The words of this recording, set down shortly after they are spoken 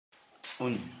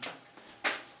Oni,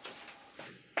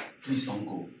 please don't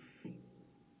go.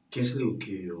 Kinsley will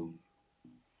kill you.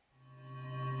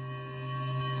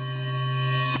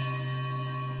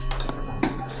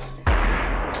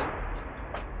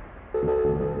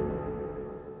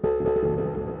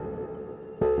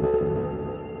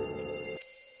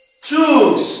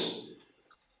 Choose!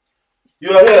 You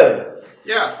are here?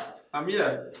 Yeah, I'm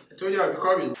here. I told you I'll be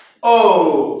coming.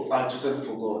 Oh, I totally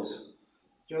forgot.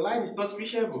 Your line is not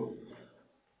reachable.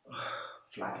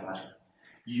 Flat.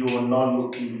 You're not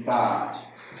looking bad.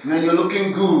 Man, you're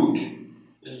looking good.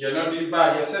 You're not doing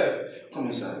bad yourself. Come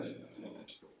inside.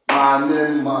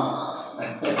 Man, man.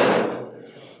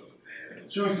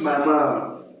 Choose my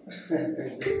man.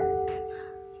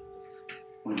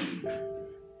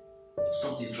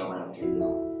 Stop this drama you're doing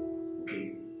now.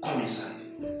 Okay? Come inside.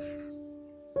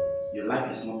 Your life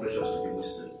is more precious to be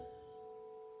wasted.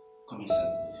 Come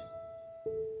inside, please.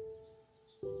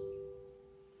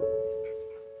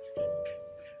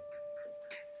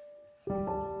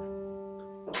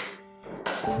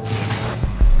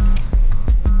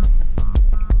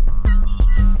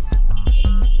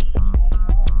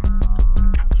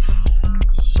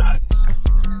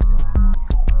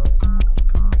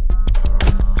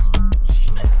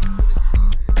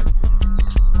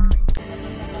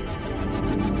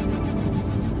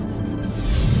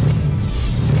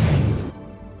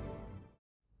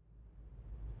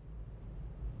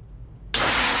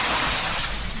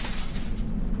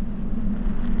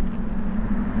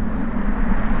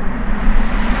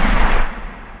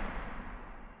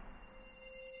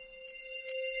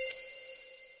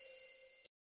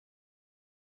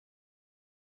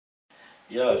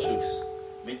 Yeah, Shooks.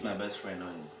 Meet my best friend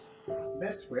on.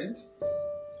 Best friend?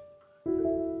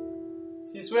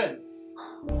 Since when?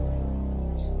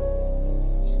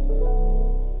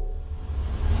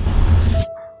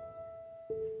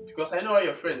 Because I know all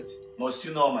your friends. Must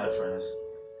you know all my friends?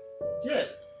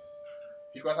 Yes.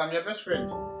 Because I'm your best friend.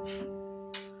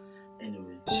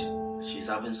 Anyway, she's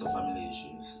having some family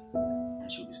issues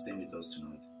and she'll be staying with us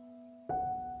tonight.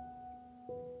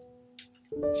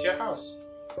 It's your house.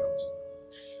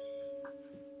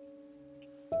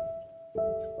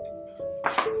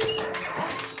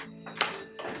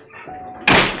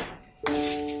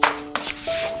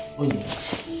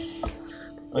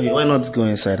 Okay, why not go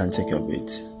inside and take your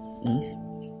bait?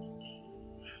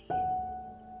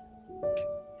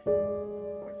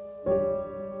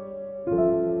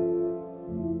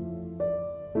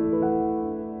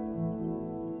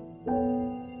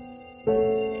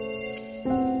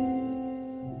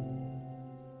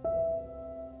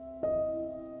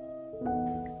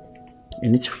 You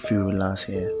need to feel relaxed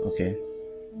here, okay?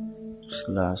 Just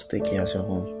relax, take care of your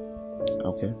home,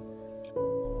 okay?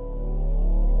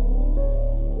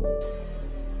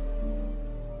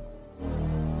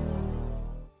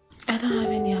 I don't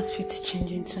have any outfit to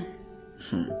change into.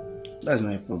 That's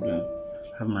not a problem.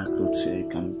 I have my clothes here, you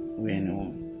can wear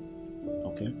anyone,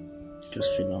 okay?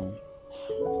 Just feel on.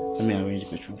 Let me arrange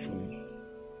the bedroom for you.